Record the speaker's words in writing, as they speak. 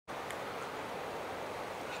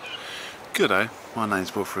G'day, my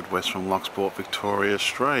name's Wilfred West from Loch, Victoria,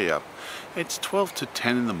 Australia. It's 12 to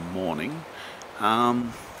 10 in the morning. Yeah,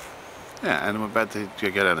 and I'm about to go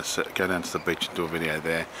down to the beach and do a video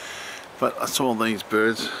there. But I saw these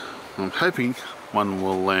birds. I'm hoping one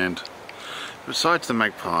will land besides the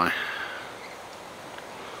magpie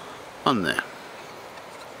on there.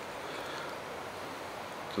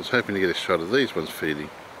 So I was hoping to get a shot of these ones feeding.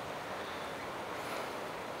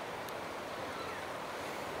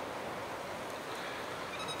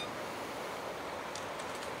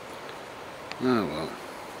 Oh well.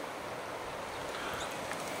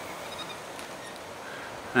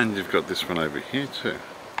 And you've got this one over here too.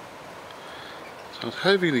 So I was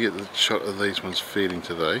hoping to get the shot of these ones feeding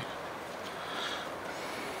today.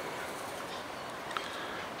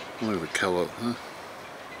 Look at the colour. Huh?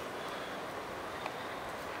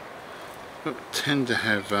 But tend to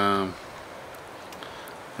have a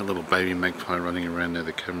little baby magpie running around near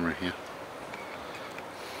the camera here.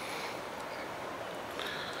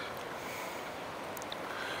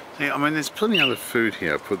 Yeah, I mean, there's plenty of other food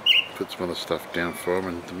here. I put some other stuff down for them,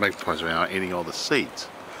 and the magpies are out eating all the seeds.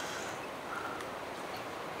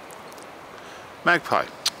 Magpie,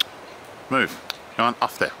 move. Come on,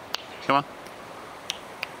 off there. Come on.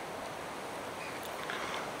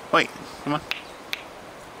 Wait, come on.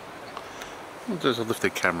 I'll just lift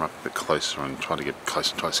the camera up a bit closer and try to get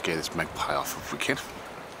close and try to scare this magpie off if we can.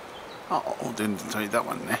 Oh, didn't tell you that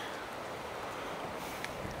one there.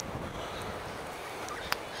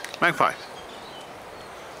 Magpie.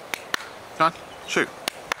 Come on, shoot.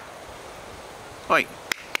 Wait.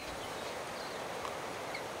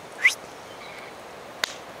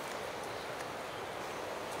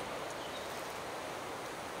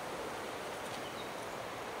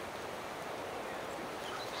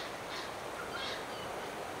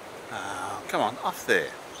 Come on, off there.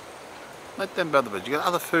 Let them bother birds. You got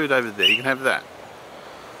other food over there, you can have that.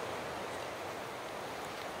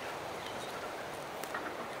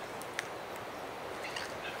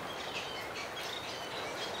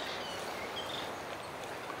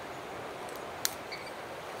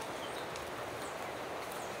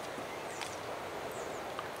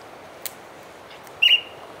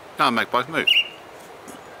 Come on, magpie, move.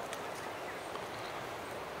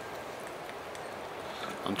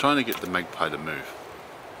 I'm trying to get the magpie to move.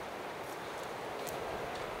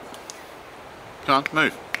 Come on,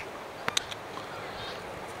 move.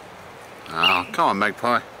 Oh, come on,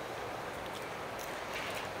 magpie.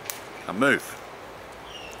 Now move.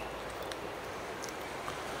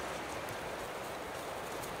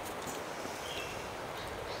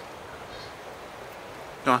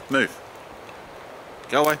 Come on, move.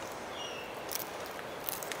 Go away.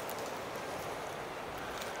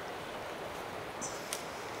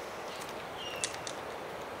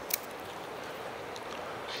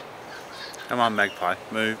 Come on, magpie,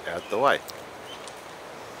 move out the way.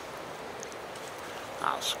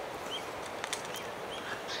 Oh,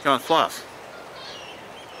 come on, fly off.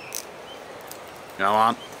 Go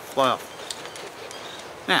on, fly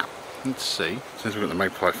off. Now, let's see, since we've got the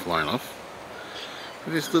magpie flying off,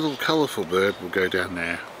 this little colourful bird will go down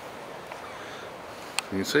there.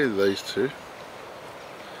 You can see these two.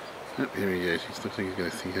 Oh, here he goes. He looks like he's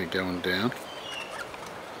going to think he's going down.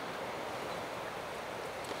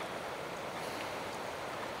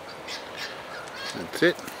 That's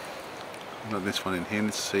it. I've got this one in here.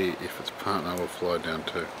 Let's see if its partner will fly down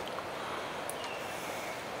too.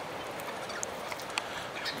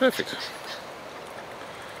 Perfect.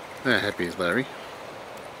 They're happy as Larry.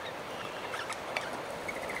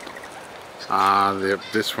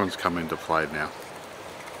 This one's come into play now.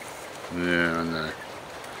 Yeah, I know.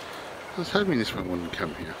 I was hoping this one wouldn't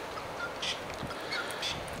come here.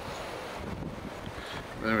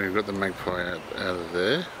 Then we've got the magpie out of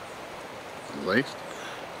there. At least.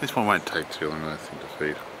 This one won't take too long, I think, to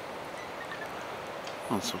feed.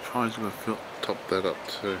 I'm surprised we've topped that up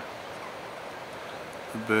too.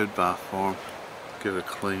 A bird bath for him. Give it a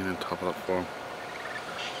clean and top it up for him.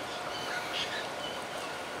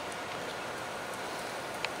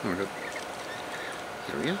 Oh, we got.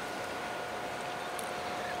 There we go. Look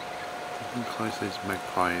how close these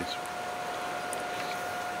magpies.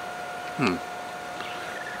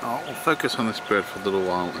 I'll focus on this bird for a little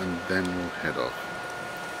while and then we'll head off.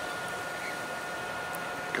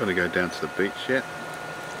 Got to go down to the beach yet,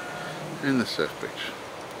 and the surf beach.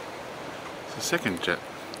 It's the second jet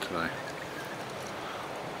today.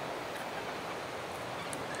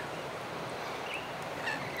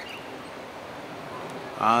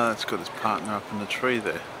 Ah, that's got his partner up in the tree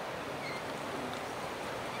there.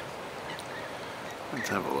 Let's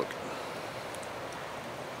have a look.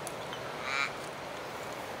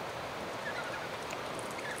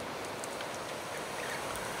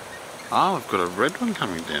 Oh, I've got a red one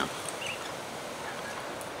coming down.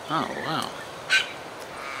 Oh, wow.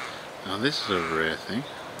 Now this is a rare thing.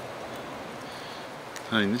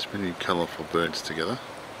 Putting this many colourful birds together.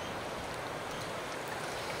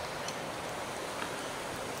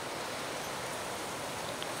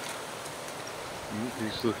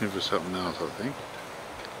 He's looking for something else, I think.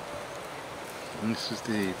 And this is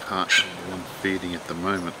the part of the one feeding at the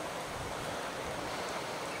moment.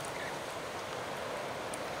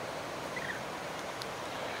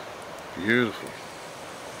 Beautiful.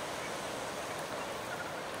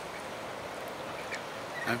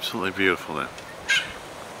 Absolutely beautiful there.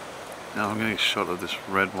 Now I'm getting a shot of this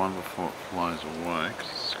red one before it flies away,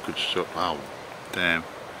 because it's a good shot. Oh, damn.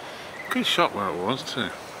 Good shot where it was too.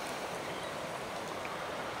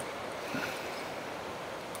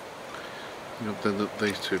 You've got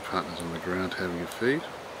these two partners on the ground having a feed.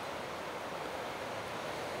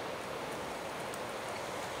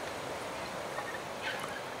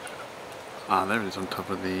 Ah, there it is on top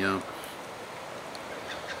of the here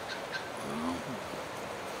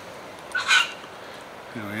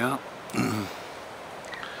we are.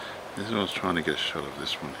 This is what I was trying to get a shot of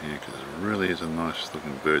this one here, because it really is a nice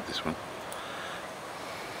looking bird, this one.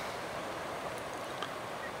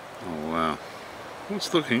 Oh wow.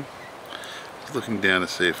 It's looking down to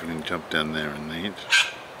see if it can jump down there and eat.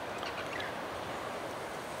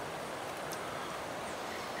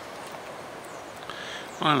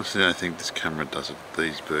 Honestly, I think this camera does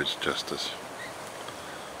these birds justice.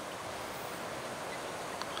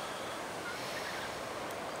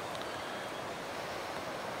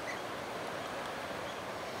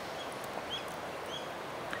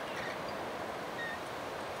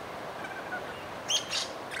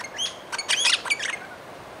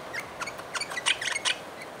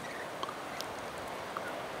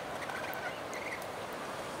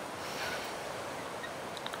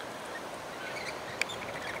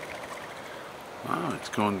 Oh, it's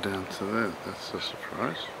gone down to there. That's a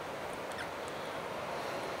surprise.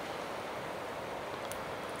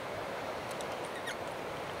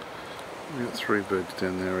 We've got 3 birds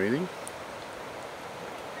down there eating.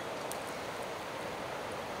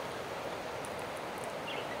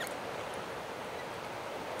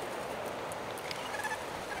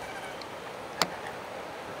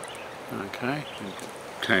 Okay,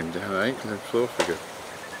 it came down 8 and then 4 figure.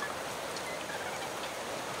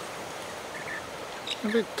 A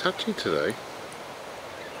bit touchy today.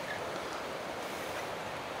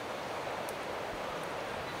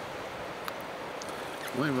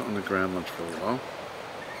 Leave it on the ground lunch for a while.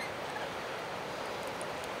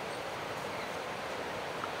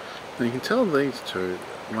 Now you can tell these two,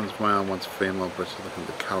 one's male, one's female, but just looking at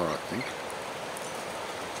the colour, I think.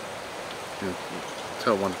 You can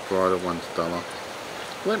tell one's brighter, one's duller.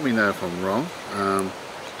 Let me know if I'm wrong.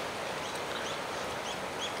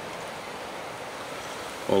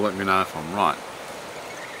 Or let me know if I'm right.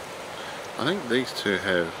 I think these two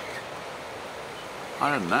have, I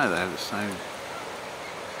don't know, they have the same,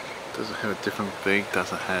 does it have a different beak,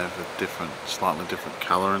 does it have a different, slightly different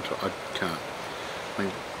colour into it? I can't, I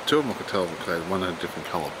mean, 2 of them I could tell because one had a different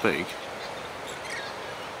colour beak.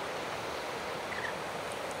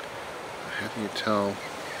 How do you tell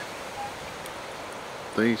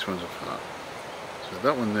these ones apart? So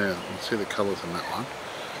that one there, you can see the colours in that one.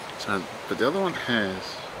 So, but the other one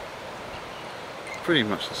has pretty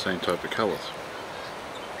much the same type of colours.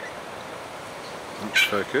 Let's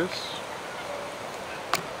focus.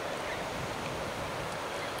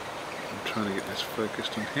 I'm trying to get this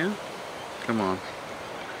focused on here. Come on.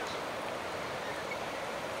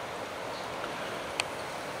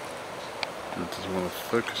 It doesn't want to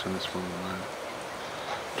focus on this one. I'm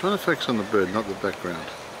trying to focus on the bird, not the background.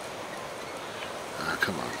 Ah,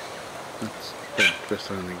 come on. That's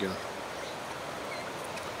best only go.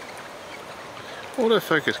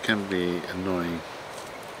 Autofocus can be annoying,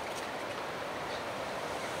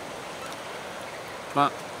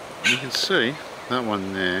 but you can see that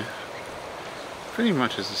one there pretty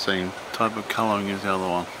much is the same type of colouring as the other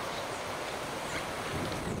one.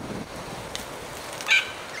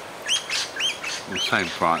 The same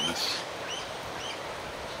brightness.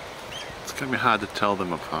 It's going to be hard to tell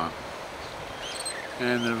them apart.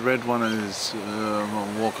 And the red one is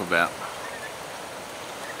on walkabout.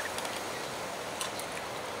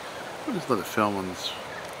 I'll just let it film on this.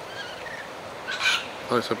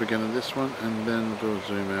 Close up again on this one, and then we'll do a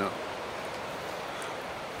zoom out.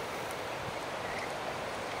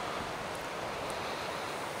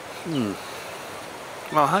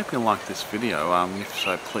 Well, I hope you liked this video. If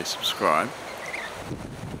so, please subscribe.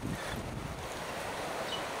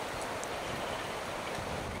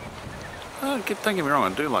 don't get me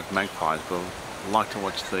wrong, I do like magpies, but I like to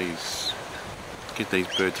watch these, give these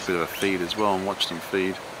birds a bit of a feed as well and watch them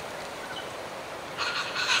feed.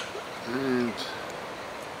 And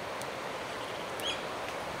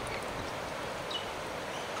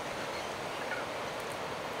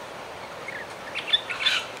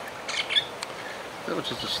that was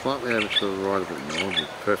just slightly over to the right of it now, would be a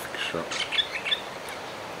perfect shot.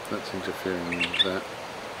 That's interfering with that.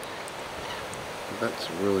 That's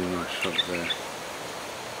a really nice shot there.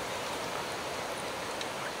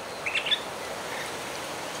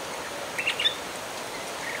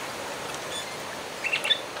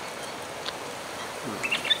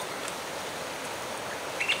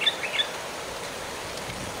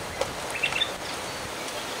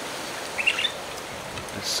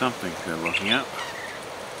 There's something they're looking at.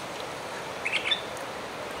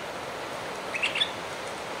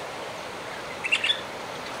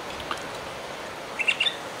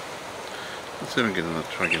 Let's even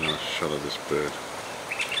try and get another shot of this bird.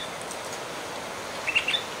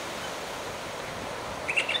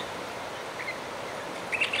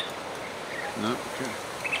 No, okay.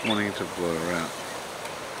 Wanting it to blur out.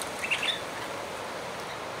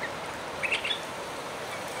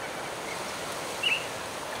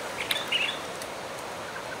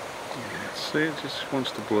 See, it just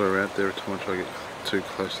wants to blur out there every time I try to get too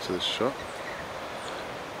close to the shot.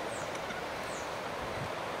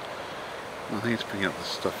 I think it's picking up the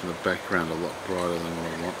stuff in the background a lot brighter than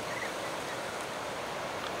what I want.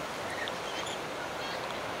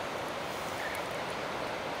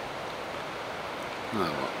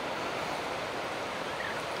 Oh well.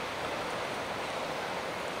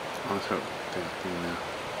 I'll have it down here now.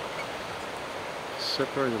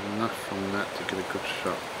 Separated enough from that to get a good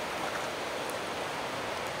shot.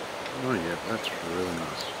 Oh yeah, that's really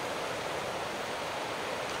nice.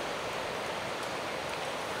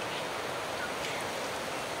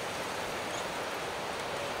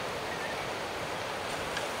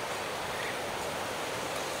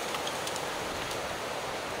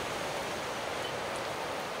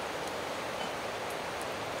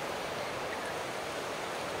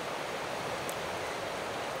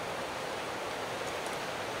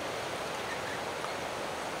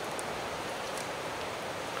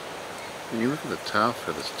 You look at the tail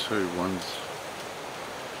feathers too,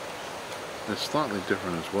 they're slightly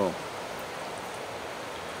different as well.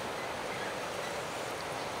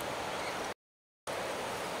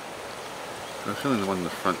 I'm feeling the one in the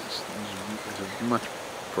front is a much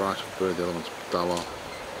brighter bird, the other one's duller.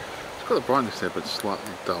 It's got the brightness there but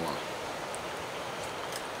slightly duller.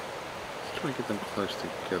 Let's try and get them close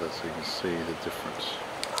together so you can see the difference.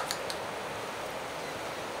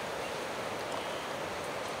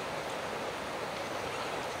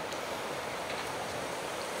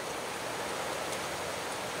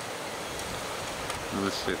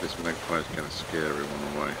 Let's see if this magpie is going to scare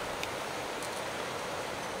everyone away.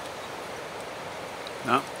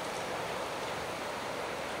 No.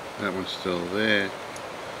 That one's still there.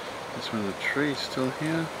 This one in the tree is still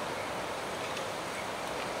here.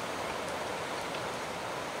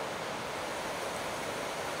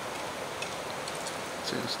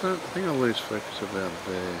 See, I think I'll lose focus about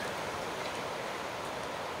there.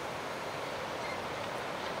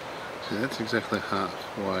 See, that's exactly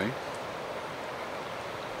halfway.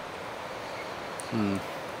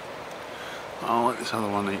 I'll let this other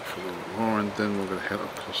one eat for a little more and then we're going to head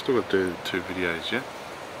up. I've still got to do the 2 videos yet.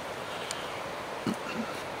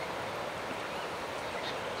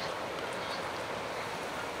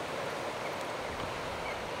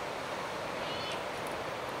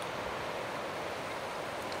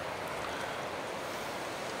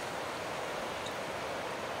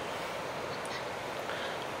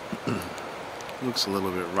 Looks a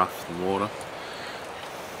little bit rough, the water.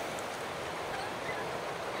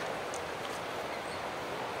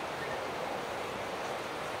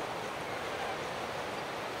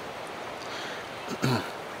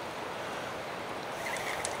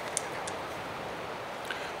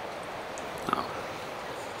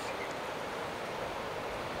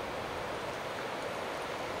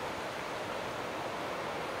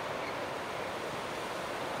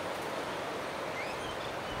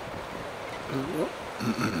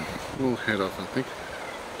 We'll head off, I think.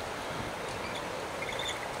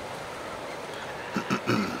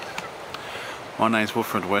 My name's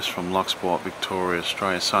Wilfred West from Loch, Victoria,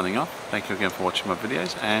 Australia, signing off. Thank you again for watching my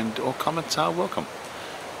videos, and all comments are welcome.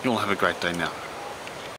 You all have a great day now.